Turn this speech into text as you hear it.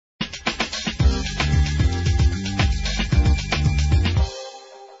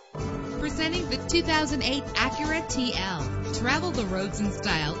2008 Acura TL. Travel the roads in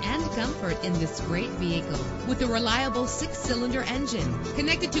style and comfort in this great vehicle with a reliable 6-cylinder engine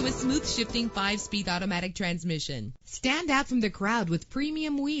connected to a smooth shifting 5-speed automatic transmission. Stand out from the crowd with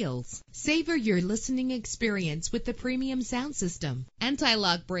premium wheels. Savor your listening experience with the premium sound system.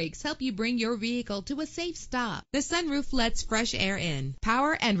 Anti-lock brakes help you bring your vehicle to a safe stop. The sunroof lets fresh air in.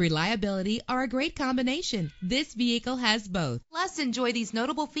 Power and reliability are a great combination. This vehicle has both. Plus, enjoy these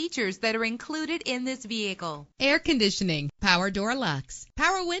notable features that are included in this vehicle: air conditioning, power door locks,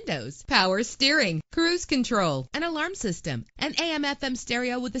 power windows, power steering, cruise control, an alarm system, an AM/FM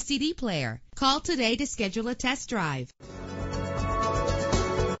stereo with a CD player. Call today to schedule a test drive.